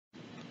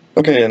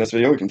Okay, in this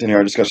video, we continue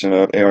our discussion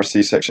of ARC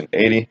Section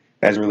 80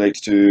 as it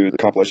relates to the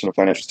compilation of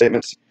financial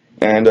statements.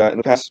 And in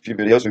the past few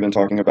videos, we've been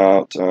talking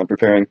about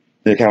preparing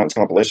the accountant's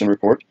compilation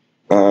report,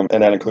 and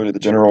that included the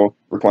general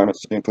requirements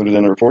to be included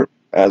in the report,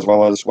 as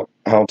well as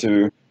how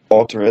to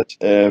alter it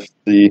if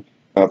the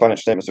financial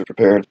statements are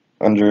prepared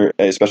under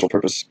a special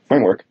purpose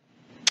framework.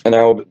 And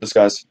now we'll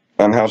discuss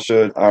how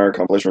should our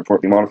compilation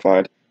report be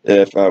modified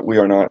if we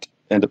are not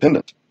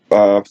independent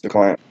of the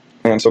client.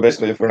 And so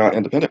basically, if we're not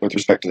independent with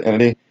respect to the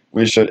entity,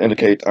 we should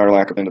indicate our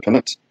lack of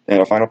independence in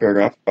a final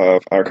paragraph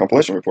of our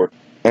compilation report.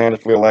 And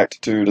if we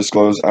elect to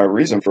disclose our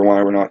reason for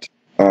why we're not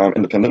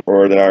independent,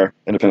 or that our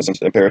independence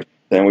is impaired,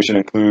 then we should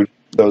include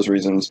those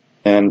reasons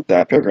in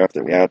that paragraph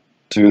that we add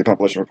to the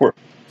compilation report.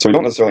 So we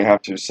don't necessarily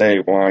have to say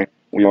why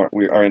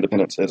our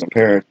independence is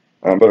impaired,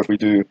 but if we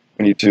do,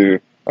 we need to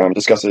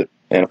discuss it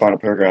in a final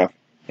paragraph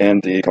in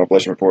the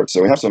compilation report.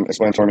 So we have some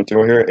explanatory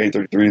material here,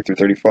 A33 through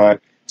 35.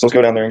 So let's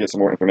go down there and get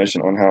some more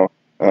information on how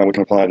we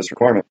can apply this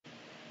requirement.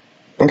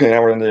 Okay,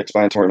 now we're in the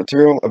explanatory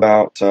material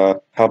about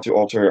how to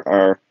alter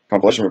our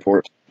compilation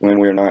report when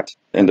we are not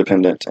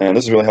independent. And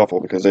this is really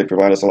helpful because they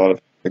provide us a lot of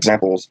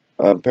examples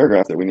of the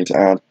paragraph that we need to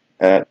add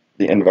at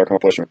the end of our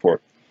compilation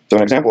report. So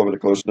an example of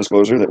a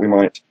disclosure that we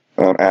might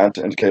add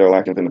to indicate our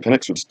lack of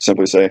independence would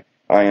simply say,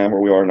 I am or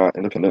we are not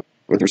independent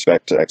with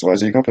respect to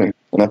XYZ company.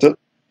 And that's it.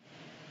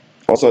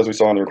 Also, as we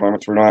saw in the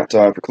requirements, we're not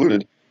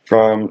precluded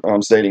from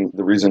stating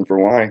the reason for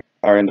why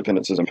our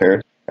independence is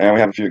impaired. And we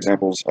have a few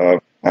examples of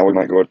how we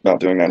might go about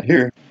doing that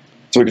here.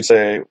 So we could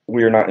say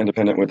we are not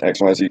independent with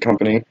XYZ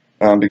company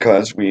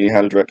because we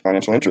had a direct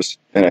financial interest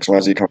in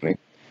XYZ company.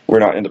 We're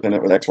not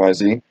independent with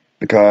XYZ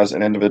because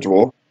an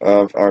individual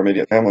of our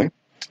immediate family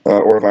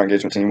or of our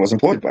engagement team was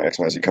employed by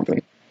XYZ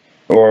company.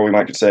 Or we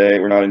might say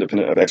we're not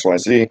independent of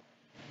XYZ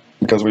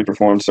because we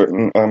performed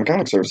certain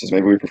accounting services.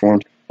 Maybe we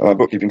performed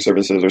bookkeeping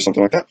services or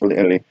something like that for the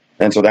entity,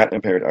 and so that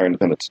impaired our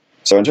independence.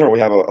 So in general, we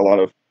have a lot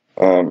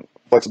of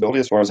flexibility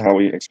as far as how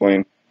we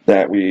explain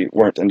that we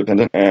weren't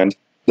independent and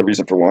the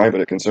reason for why,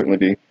 but it can certainly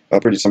be a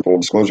pretty simple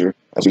disclosure,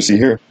 as we see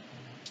here.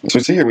 So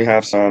we see here we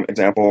have some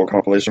example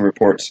compilation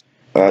reports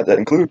that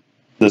include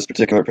this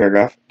particular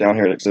paragraph down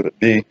here at Exhibit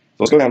B. So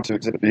let's go down to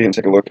Exhibit B and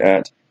take a look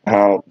at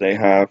how they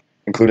have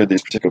included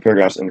these particular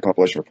paragraphs in the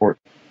compilation report.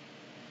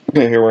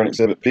 Okay, here we're in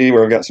Exhibit B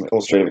where we've got some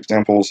illustrative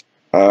examples,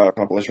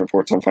 compilation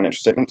reports on financial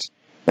statements.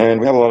 And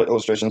we have a lot of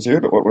illustrations here,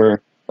 but what we're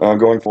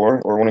going for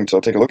or wanting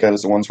to take a look at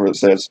is the ones where it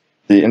says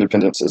the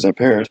independence is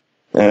impaired.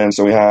 And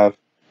so we have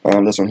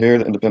this one here,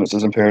 the independence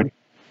is impaired,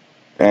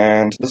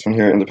 and this one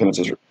here, independence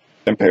is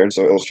impaired,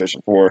 so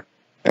illustration 4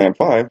 and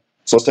 5.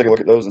 So let's take a look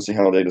at those and see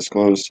how they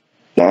disclose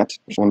that.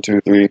 There's 1, 2,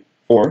 3,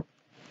 4.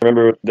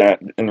 Remember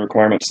that in the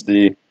requirements,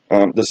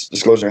 this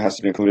disclosure has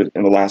to be included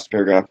in the last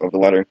paragraph of the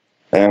letter.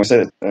 And we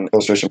say that in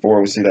illustration 4,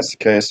 we see that's the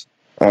case.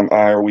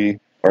 I or we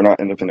are not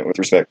independent with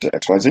respect to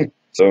XYZ.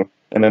 So,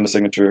 and then the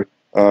signature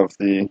of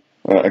the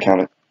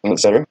accountant,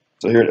 etc.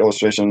 So here at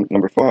illustration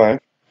number 5,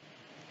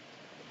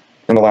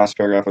 in the last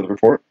paragraph of the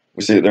report,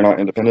 we see that they're not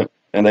independent,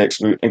 and they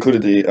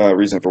included the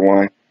reason for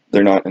why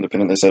they're not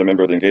independent. They said a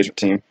member of the engagement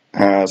team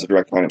has a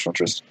direct financial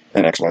interest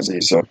in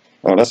XYZ. So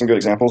that's some good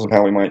examples of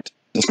how we might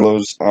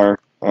disclose that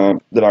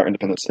our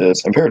independence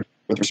is impaired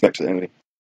with respect to the entity.